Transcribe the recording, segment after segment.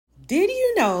Did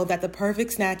you know that the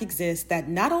perfect snack exists that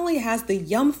not only has the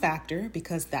yum factor,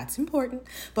 because that's important,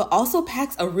 but also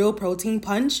packs a real protein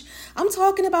punch? I'm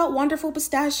talking about Wonderful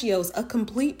Pistachios, a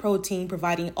complete protein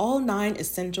providing all 9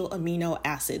 essential amino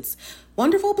acids.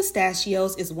 Wonderful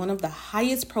Pistachios is one of the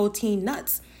highest protein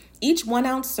nuts. Each 1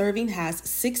 ounce serving has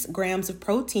 6 grams of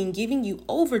protein, giving you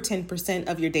over 10%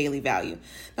 of your daily value.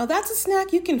 Now that's a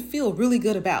snack you can feel really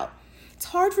good about. It's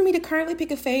hard for me to currently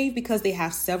pick a fave because they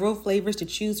have several flavors to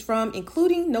choose from,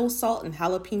 including no salt and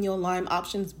jalapeno lime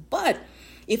options. But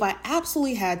if I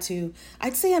absolutely had to,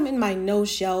 I'd say I'm in my no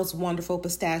shells Wonderful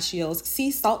Pistachios sea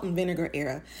salt and vinegar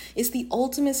era. It's the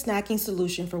ultimate snacking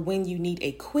solution for when you need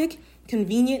a quick,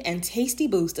 convenient, and tasty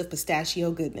boost of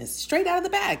pistachio goodness straight out of the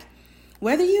bag.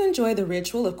 Whether you enjoy the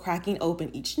ritual of cracking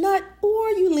open each nut or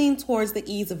you lean towards the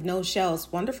ease of no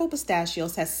shells, Wonderful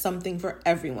Pistachios has something for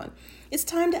everyone. It's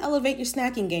time to elevate your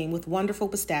snacking game with Wonderful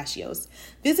Pistachios.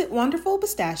 Visit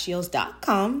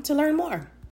wonderfulpistachios.com to learn more.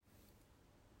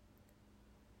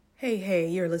 Hey,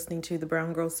 you're listening to the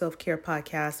Brown Girl Self-Care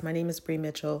Podcast. My name is Bree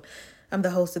Mitchell. I'm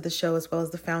the host of the show as well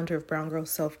as the founder of Brown Girl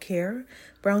Self-Care.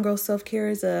 Brown Girl Self-Care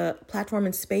is a platform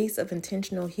and space of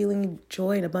intentional healing,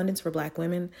 joy, and abundance for Black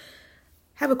women.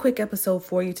 I have a quick episode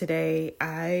for you today.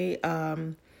 I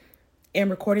am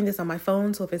recording this on my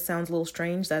phone, so if it sounds a little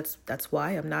strange, that's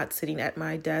why. I'm not sitting at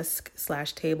my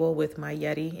desk/table with my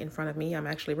Yeti in front of me. I'm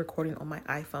actually recording on my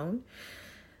iPhone.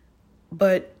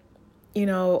 But,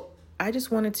 I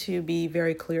just wanted to be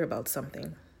very clear about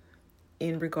something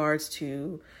in regards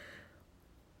to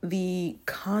the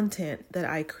content that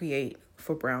I create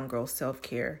for Brown Girl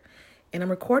Self-Care. And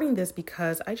I'm recording this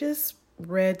because I just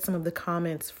read some of the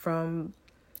comments from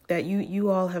that you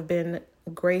all have been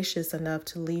gracious enough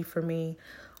to leave for me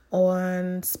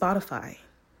on Spotify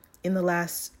in the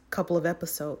last couple of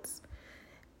episodes.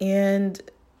 And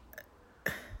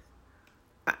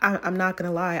I'm not going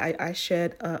to lie, I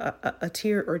shed a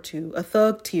tear or two, a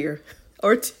thug tear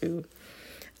or two,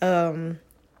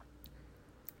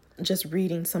 just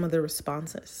reading some of the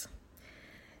responses.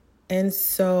 And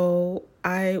so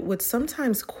I would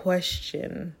sometimes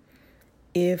question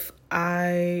if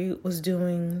I was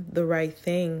doing the right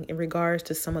thing in regards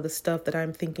to some of the stuff that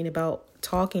I'm thinking about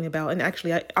talking about. And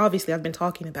actually, I've been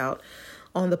talking about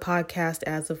on the podcast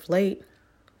as of late.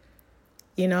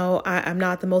 I'm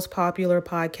not the most popular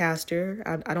podcaster.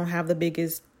 I don't have the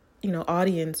biggest,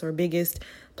 audience or biggest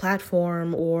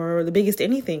platform or the biggest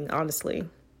anything, honestly.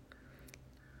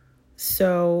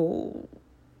 So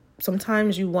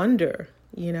sometimes you wonder,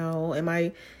 am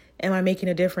I making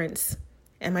a difference?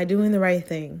 Am I doing the right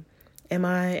thing? Am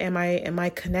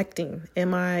I connecting?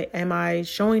 Am I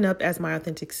showing up as my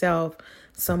authentic self?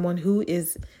 Someone who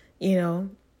is,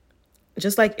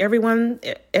 just like every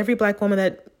Black woman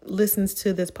that listens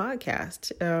to this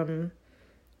podcast,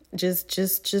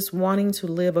 just wanting to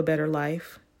live a better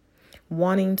life,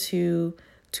 wanting to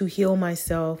heal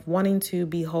myself, wanting to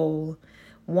be whole,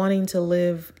 wanting to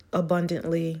live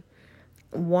abundantly,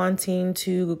 wanting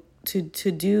to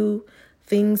do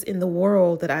things in the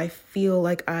world that I feel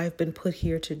like I've been put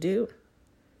here to do.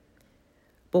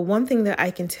 But one thing that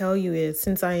I can tell you is,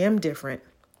 since I am different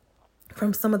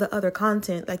from some of the other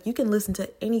content, like you can listen to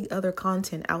any other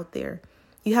content out there.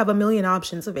 You have a million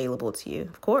options available to you.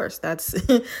 Of course, that's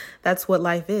what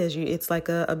life is. It's like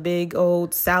a big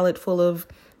old salad full of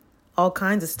all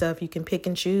kinds of stuff. You can pick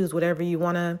and choose whatever you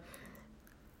want to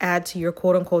add to your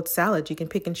quote unquote salad. You can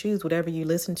pick and choose whatever you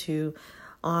listen to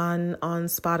on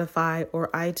Spotify or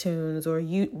iTunes, or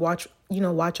you watch on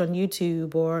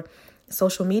YouTube or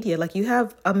social media. Like, you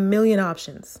have a million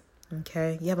options.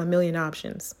 Okay. You have a million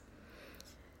options.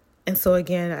 And so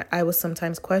again, I was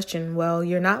sometimes questioned, well,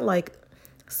 you're not like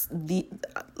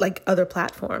other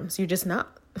platforms. You're just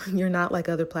not. You're not like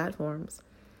other platforms.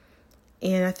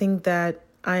 And I think that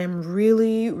I am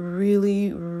really,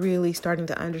 really, really starting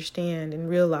to understand and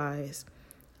realize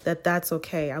that that's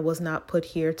okay. I was not put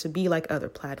here to be like other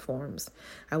platforms.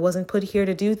 I wasn't put here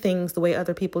to do things the way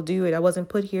other people do it. I wasn't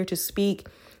put here to speak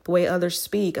the way others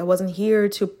speak. I wasn't here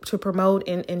to promote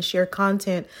and share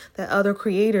content that other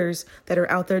creators that are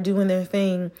out there doing their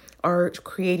thing are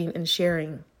creating and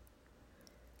sharing.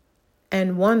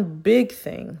 And one big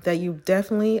thing that you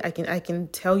definitely, I can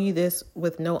tell you this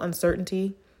with no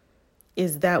uncertainty,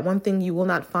 is that one thing you will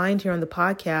not find here on the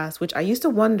podcast, which I used to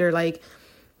wonder, like,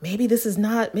 maybe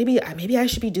I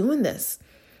should be doing this.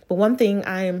 But one thing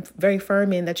I am very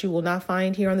firm in that you will not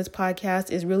find here on this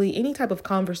podcast is really any type of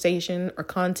conversation or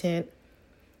content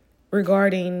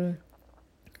regarding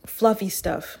fluffy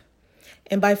stuff.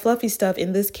 And by fluffy stuff,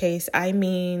 in this case, I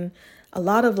mean a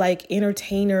lot of like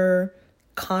entertainer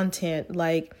content,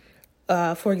 like,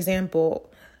 for example,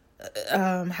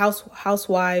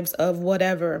 housewives of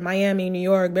whatever, Miami, New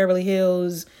York, Beverly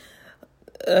Hills,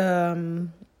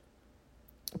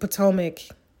 Potomac,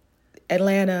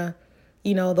 Atlanta,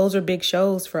 those are big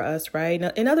shows for us, right?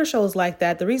 And other shows like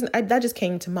that, the reason that just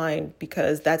came to mind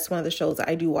because that's one of the shows that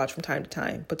I do watch from time to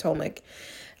time, Potomac.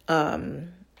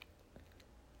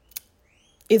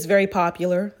 It's very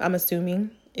popular, I'm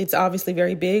assuming. It's obviously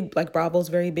very big, like Bravo's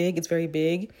very big, it's very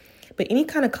big. But any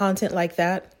kind of content like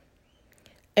that,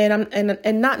 and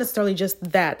not necessarily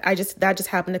just that. That just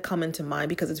happened to come into mind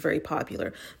because it's very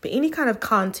popular. But any kind of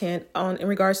content in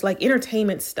regards to like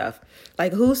entertainment stuff,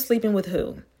 like who's sleeping with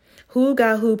who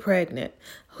got who pregnant,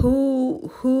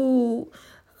 who's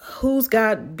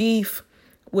got beef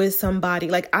with somebody.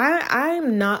 Like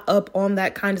I'm not up on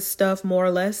that kind of stuff, more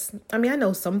or less. I mean, I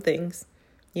know some things,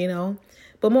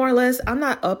 but more or less, I'm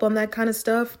not up on that kind of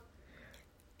stuff.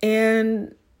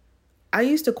 And I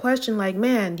used to question, like,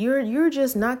 man, you're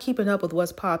just not keeping up with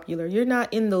what's popular. You're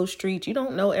not in those streets. You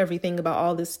don't know everything about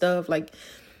all this stuff, like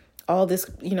all this,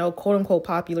 quote unquote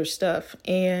popular stuff.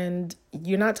 And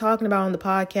you're not talking about on the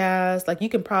podcast. Like, you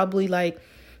can probably like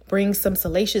bring some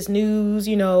salacious news,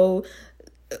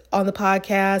 on the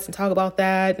podcast and talk about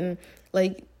that. And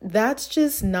like, that's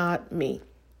just not me.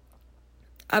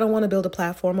 I don't want to build a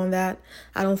platform on that.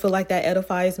 I don't feel like that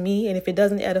edifies me. And if it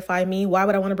doesn't edify me, why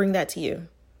would I want to bring that to you?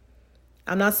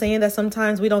 I'm not saying that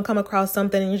sometimes we don't come across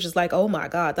something and you're just like, oh my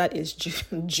God, that is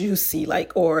juicy.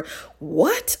 Like, or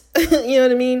what? You know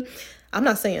what I mean? I'm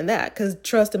not saying that because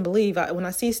trust and believe. When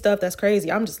I see stuff that's crazy,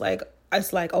 I'm just like,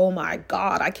 it's like, oh my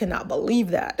God, I cannot believe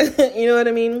that. You know what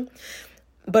I mean?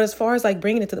 But as far as like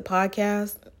bringing it to the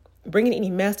podcast, bringing any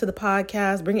mess to the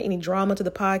podcast, bringing any drama to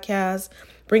the podcast,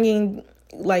 bringing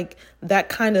like that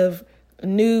kind of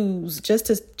news just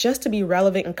to be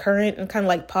relevant and current and kind of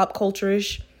like pop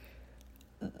culture-ish,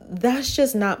 that's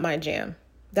just not my jam.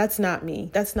 That's not me.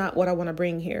 That's not what I want to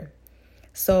bring here.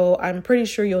 So I'm pretty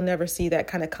sure you'll never see that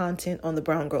kind of content on the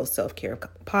Brown Girl Self-Care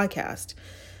podcast.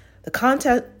 The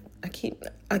content,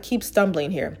 I keep stumbling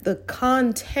here. The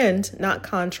content, not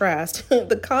contrast,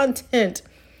 the content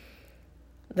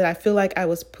that I feel like I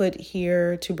was put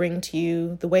here to bring to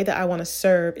you, the way that I want to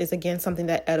serve is, again, something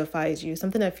that edifies you,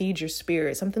 something that feeds your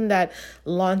spirit, something that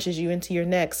launches you into your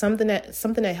next, something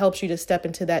that helps you to step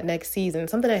into that next season,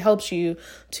 something that helps you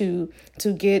to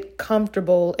get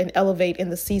comfortable and elevate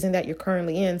in the season that you're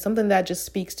currently in, something that just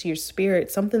speaks to your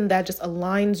spirit, something that just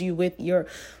aligns you with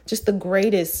just the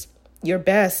greatest, your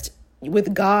best,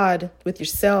 with God, with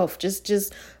yourself,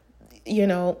 just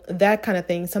that kind of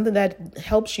thing. Something that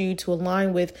helps you to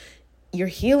align with your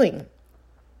healing.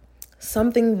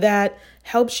 Something that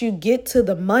helps you get to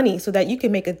the money so that you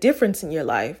can make a difference in your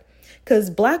life. Because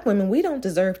Black women, we don't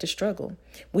deserve to struggle.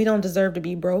 We don't deserve to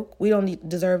be broke. We don't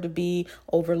deserve to be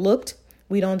overlooked.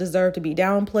 We don't deserve to be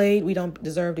downplayed. We don't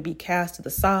deserve to be cast to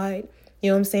the side. You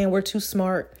know what I'm saying? We're too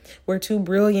smart. We're too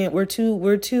brilliant. We're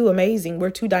too amazing. We're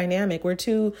too dynamic. We're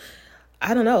too,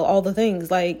 I don't know, all the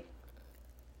things. Like,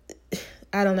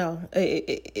 I don't know.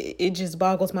 It just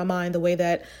boggles my mind the way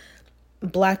that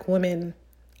Black women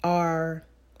are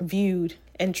viewed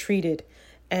and treated.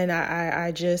 And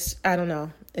I don't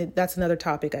know. That's another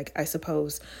topic, I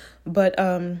suppose. But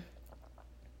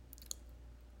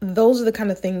those are the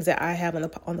kind of things that I have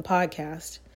on the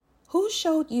podcast. Who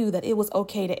showed you that it was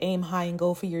okay to aim high and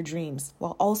go for your dreams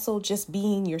while also just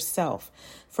being yourself?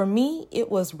 For me,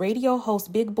 it was radio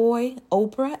host Big Boy,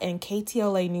 Oprah, and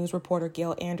KTLA news reporter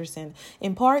Gail Anderson.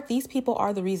 In part, these people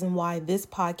are the reason why this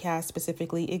podcast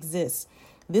specifically exists.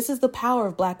 This is the power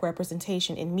of Black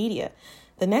representation in media.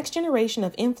 The next generation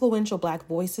of influential Black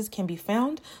voices can be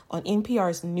found on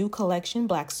NPR's new collection,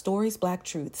 Black Stories, Black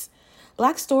Truths.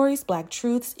 Black Stories, Black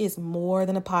Truths is more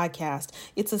than a podcast.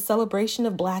 It's a celebration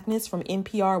of Blackness from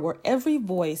NPR where every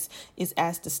voice is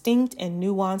as distinct and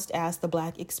nuanced as the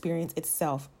Black experience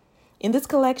itself. In this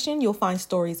collection, you'll find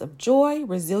stories of joy,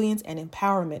 resilience, and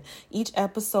empowerment. Each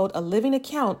episode a living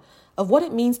account of what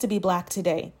it means to be Black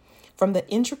today. From the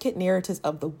intricate narratives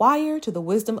of The Wire to the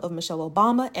wisdom of Michelle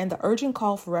Obama and the urgent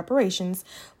call for reparations,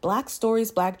 Black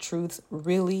Stories, Black Truths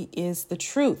really is the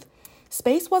truth.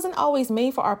 Space wasn't always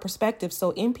made for our perspective,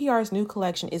 so NPR's new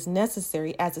collection is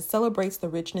necessary as it celebrates the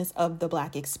richness of the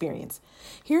Black experience.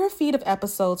 Here are a feed of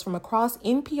episodes from across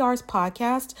NPR's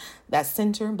podcast that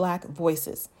center Black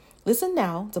voices. Listen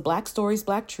now to Black Stories,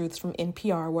 Black Truths from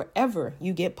NPR wherever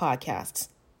you get podcasts.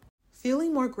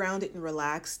 Feeling more grounded and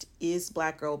relaxed is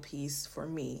Black Girl Peace for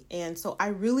me. And so I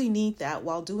really need that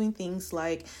while doing things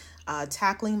like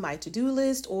tackling my to-do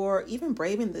list or even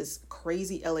braving this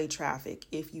crazy LA traffic.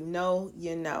 If you know,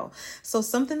 you know. So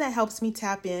something that helps me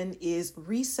tap in is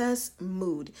Recess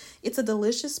Mood. It's a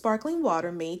delicious sparkling water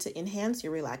made to enhance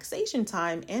your relaxation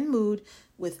time and mood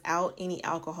without any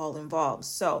alcohol involved.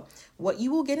 So what you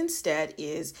will get instead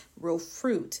is real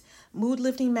fruit, mood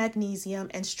lifting magnesium,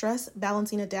 and stress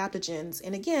balancing adaptogens.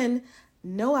 And again,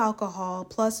 no alcohol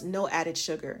plus no added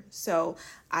sugar. So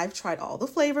I've tried all the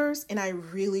flavors and I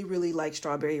really, really like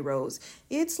strawberry rose.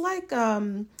 It's like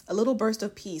a little burst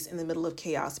of peace in the middle of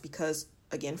chaos because,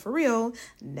 again, for real,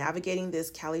 navigating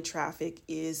this Cali traffic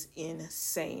is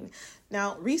insane.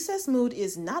 Now, Recess Mood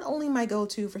is not only my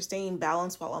go-to for staying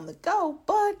balanced while on the go,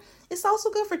 but it's also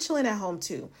good for chilling at home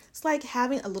too. It's like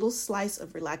having a little slice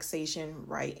of relaxation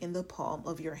right in the palm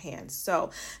of your hand. So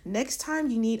next time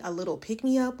you need a little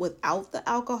pick-me-up without the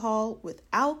alcohol,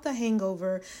 without the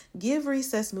hangover, give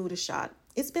Recess Mood a shot.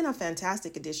 It's been a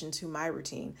fantastic addition to my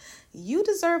routine. You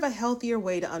deserve a healthier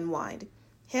way to unwind.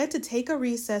 Head to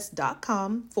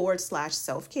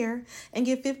takearecess.com/self-care and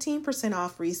get 15%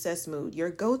 off Recess Mood, your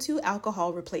go-to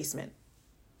alcohol replacement.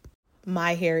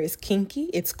 My hair is kinky,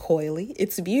 it's coily,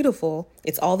 it's beautiful,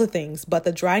 it's all the things, but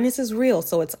the dryness is real,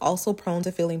 so it's also prone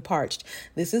to feeling parched.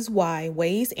 This is why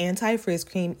Ouai's Anti-Frizz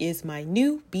Cream is my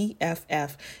new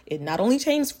BFF. It not only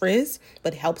changes frizz,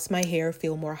 but helps my hair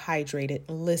feel more hydrated.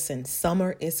 Listen,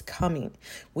 summer is coming.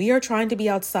 We are trying to be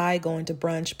outside, going to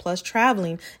brunch, plus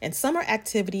traveling, and summer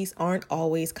activities aren't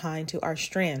always kind to our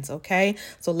strands, okay?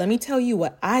 So let me tell you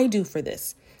what I do for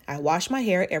this. I wash my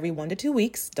hair every 1 to 2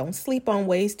 weeks. Don't sleep on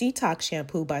Ouai's Detox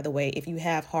Shampoo, by the way, if you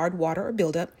have hard water or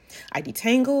buildup. I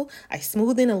detangle, I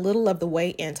smooth in a little of the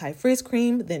Ouai Anti-Frizz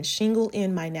Cream, then shingle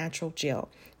in my natural gel.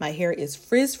 My hair is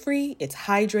frizz-free, it's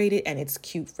hydrated, and it's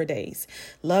cute for days.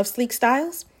 Love sleek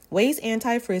styles? Ouai's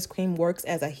Anti-Frizz Cream works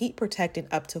as a heat protectant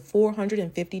up to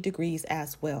 450 degrees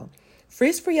as well.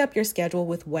 Frizz-free up your schedule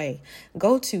with Ouai.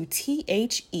 Go to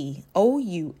THEOUAI.com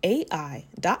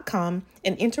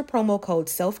and enter promo code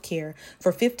SELFCARE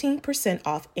for 15%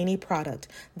 off any product.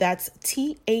 That's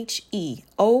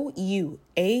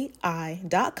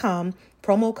THEOUAI.com,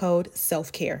 promo code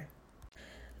SELFCARE.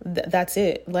 That's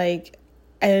it.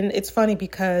 And it's funny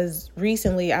because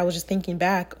recently I was just thinking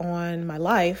back on my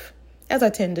life, as I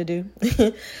tend to do.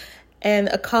 And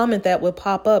a comment that would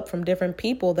pop up from different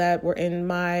people that were in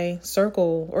my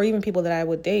circle or even people that I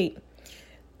would date,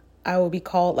 I would be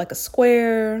called like a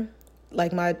square.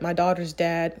 Like my daughter's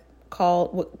dad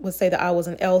would say that I was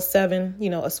an L7,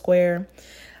 a square.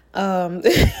 I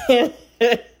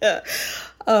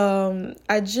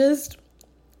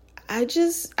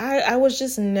was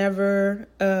just never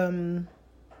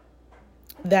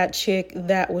that chick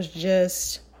that was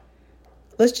just,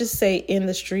 let's just say, in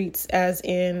the streets, as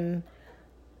in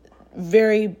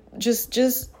very just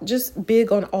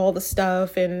big on all the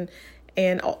stuff and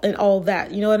all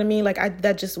that, you know what I mean?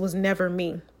 That just was never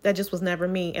me.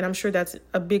 And I'm sure that's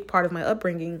a big part of my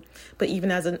upbringing. But even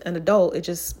as an adult, it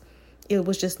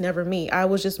was just never me. I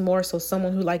was just more so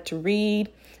someone who liked to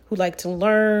read, who liked to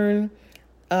learn,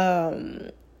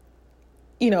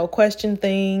 question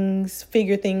things,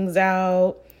 figure things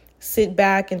out, sit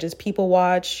back and just people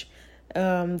watch.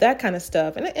 That kind of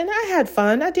stuff. And I had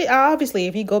fun. Obviously,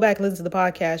 if you go back and listen to the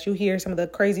podcast, you'll hear some of the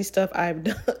crazy stuff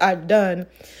I've done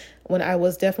when I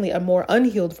was definitely a more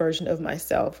unhealed version of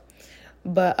myself.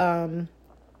 But, I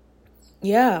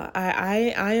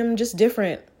am just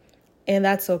different, and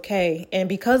that's okay. And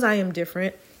because I am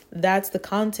different, that's the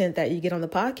content that you get on the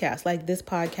podcast. Like this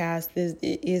podcast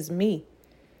is me.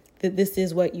 That this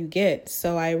is what you get.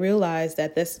 So I realized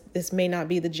that this may not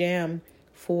be the jam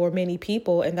for many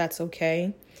people, and that's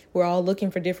okay. We're all looking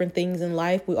for different things in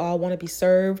life. We all want to be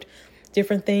served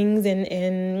different things,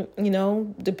 and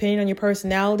depending on your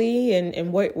personality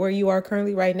and where you are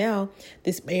currently right now,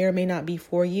 this may or may not be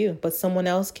for you. But someone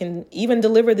else can even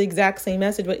deliver the exact same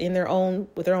message, but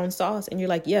with their own sauce, and you're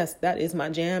like, yes, that is my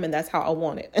jam, and that's how I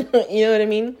want it. You know what I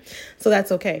mean? So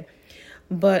that's okay.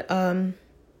 But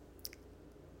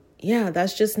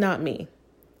that's just not me.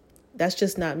 That's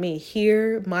just not me.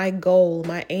 Here, my goal,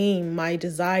 my aim, my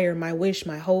desire, my wish,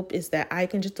 my hope is that I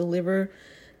can just deliver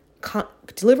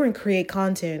and create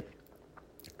content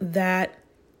that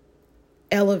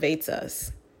elevates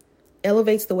us,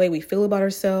 elevates the way we feel about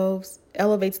ourselves,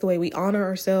 elevates the way we honor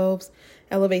ourselves,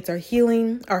 elevates our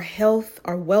healing, our health,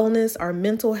 our wellness, our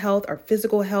mental health, our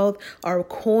physical health, our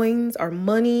coins, our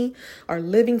money, our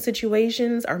living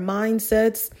situations, our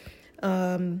mindsets,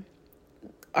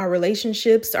 our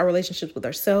relationships with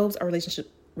ourselves, our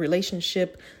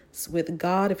relationship with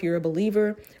God, if you're a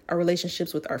believer, our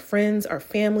relationships with our friends, our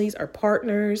families, our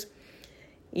partners.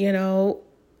 You know,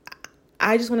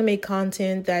 I just want to make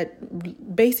content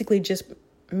that basically just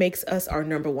makes us our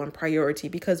number one priority,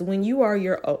 because when you are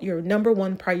your number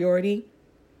one priority,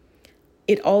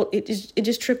 it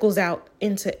just trickles out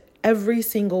into every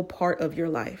single part of your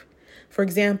life. For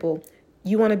example,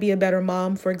 you want to be a better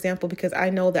mom, for example, because I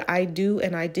know that I do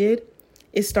and I did.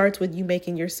 It starts with you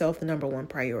making yourself the number one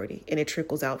priority, and it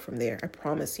trickles out from there. I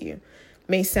promise you.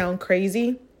 May sound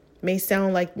crazy, may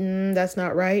sound like that's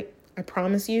not right. I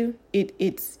promise you,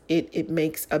 it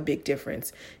makes a big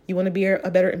difference. You want to be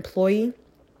a better employee.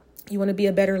 You want to be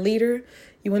a better leader.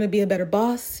 You want to be a better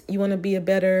boss. You want to be a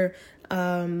better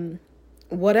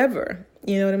whatever.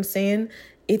 You know what I'm saying?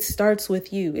 It starts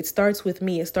with you. It starts with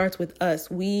me. It starts with us.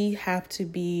 We have to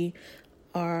be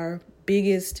our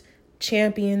biggest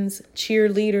champions,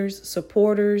 cheerleaders,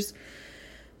 supporters,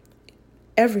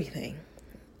 everything.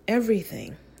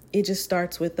 It just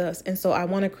starts with us. And so I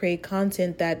want to create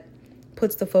content that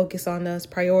puts the focus on us,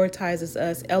 prioritizes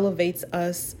us, elevates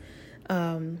us,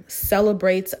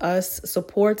 celebrates us,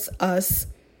 supports us,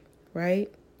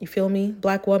 right? You feel me?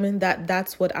 Black woman,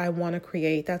 that's what I want to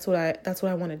create. That's what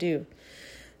I want to do.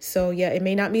 So yeah, it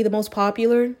may not be the most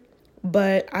popular,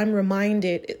 but I'm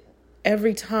reminded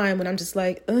every time when I'm just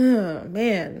like,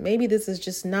 man, maybe this is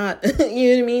just not, you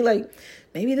know what I mean? Like,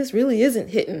 maybe this really isn't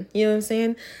hitting, you know what I'm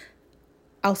saying?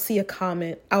 I'll see a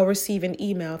comment, I'll receive an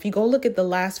email. If you go look at the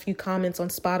last few comments on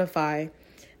Spotify,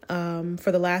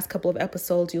 for the last couple of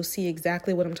episodes, you'll see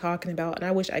exactly what I'm talking about. And I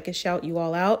wish I could shout you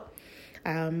all out.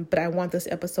 But I want this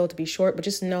episode to be short, but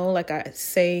just know, like I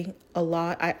say a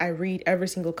lot, I read every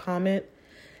single comment,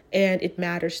 and it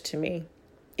matters to me.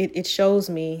 It shows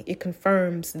me, it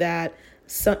confirms that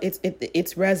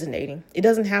it's resonating. It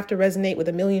doesn't have to resonate with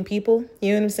a million people.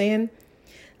 You know what I'm saying?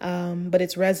 But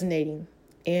it's resonating.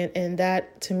 And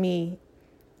that to me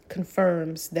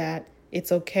confirms that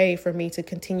it's okay for me to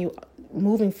continue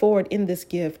moving forward in this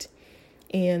gift.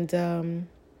 And,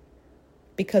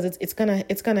 because it's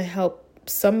gonna help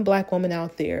some Black woman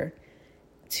out there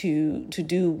to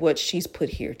do what she's put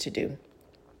here to do,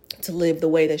 to live the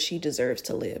way that she deserves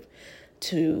to live,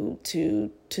 to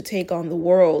take on the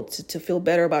world, to feel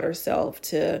better about herself,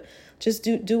 to just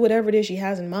do whatever it is she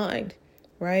has in mind,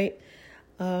 right?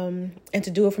 And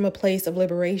to do it from a place of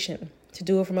liberation, to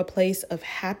do it from a place of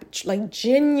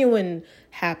genuine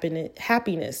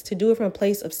happiness, to do it from a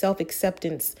place of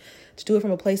self-acceptance, to do it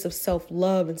from a place of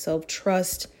self-love and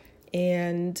self-trust.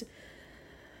 And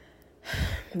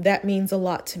that means a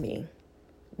lot to me.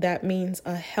 That means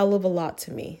a hell of a lot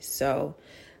to me. So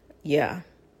yeah,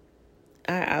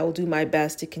 I will do my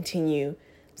best to continue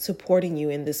supporting you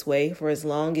in this way for as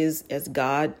long as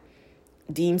God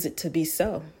deems it to be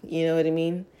so. You know what I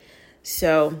mean?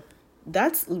 So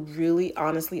that's really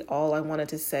honestly all I wanted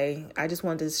to say. I just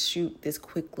wanted to shoot this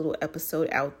quick little episode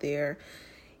out there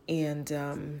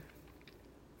and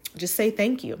just say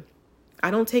thank you.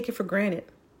 I don't take it for granted.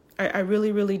 I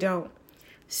really, really don't.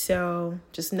 So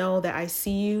just know that I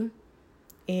see you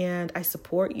and I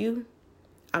support you.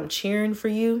 I'm cheering for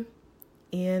you.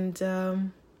 And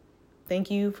thank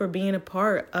you for being a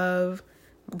part of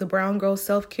the Brown Girl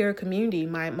Self-Care community.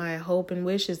 My hope and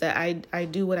wish is that I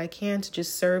do what I can to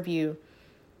just serve you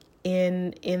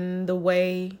in the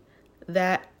way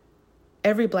that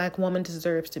every Black woman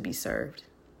deserves to be served.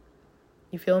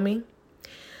 You feel me?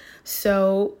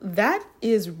 So that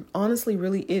is honestly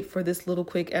really it for this little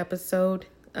quick episode.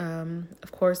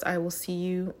 Of course, I will see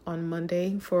you on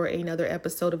Monday for another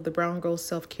episode of the Brown Girl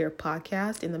Self-Care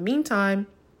Podcast. In the meantime,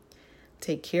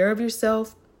 take care of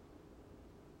yourself.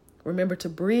 Remember to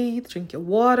breathe, drink your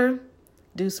water,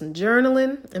 do some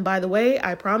journaling. And by the way,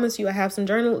 I promise you I have some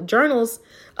journals.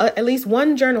 At least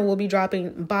one journal will be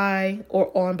dropping by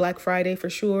or on Black Friday for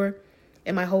sure.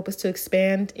 And my hope is to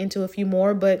expand into a few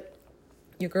more, but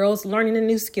your girl's learning a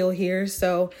new skill here.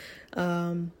 So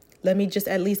let me just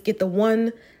at least get the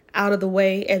one out of the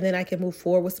way, and then I can move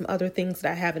forward with some other things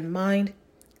that I have in mind.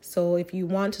 So if you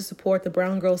want to support the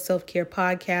Brown Girl Self-Care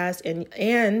Podcast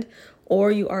and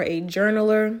or you are a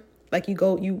journaler, like you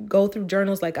go through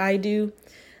journals like I do,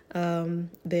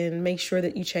 then make sure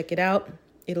that you check it out.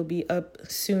 It'll be up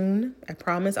soon. I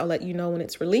promise. I'll let you know when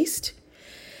it's released.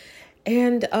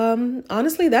 And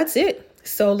honestly, that's it.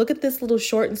 So look at this little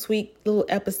short and sweet little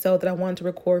episode that I wanted to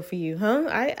record for you,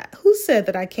 huh? Who said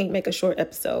that I can't make a short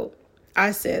episode?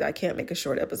 I said I can't make a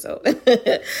short episode.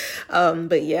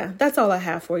 But yeah, that's all I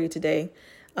have for you today.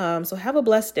 So have a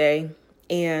blessed day,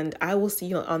 and I will see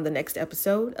you on the next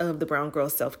episode of the Brown Girl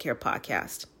Self-Care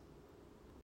Podcast.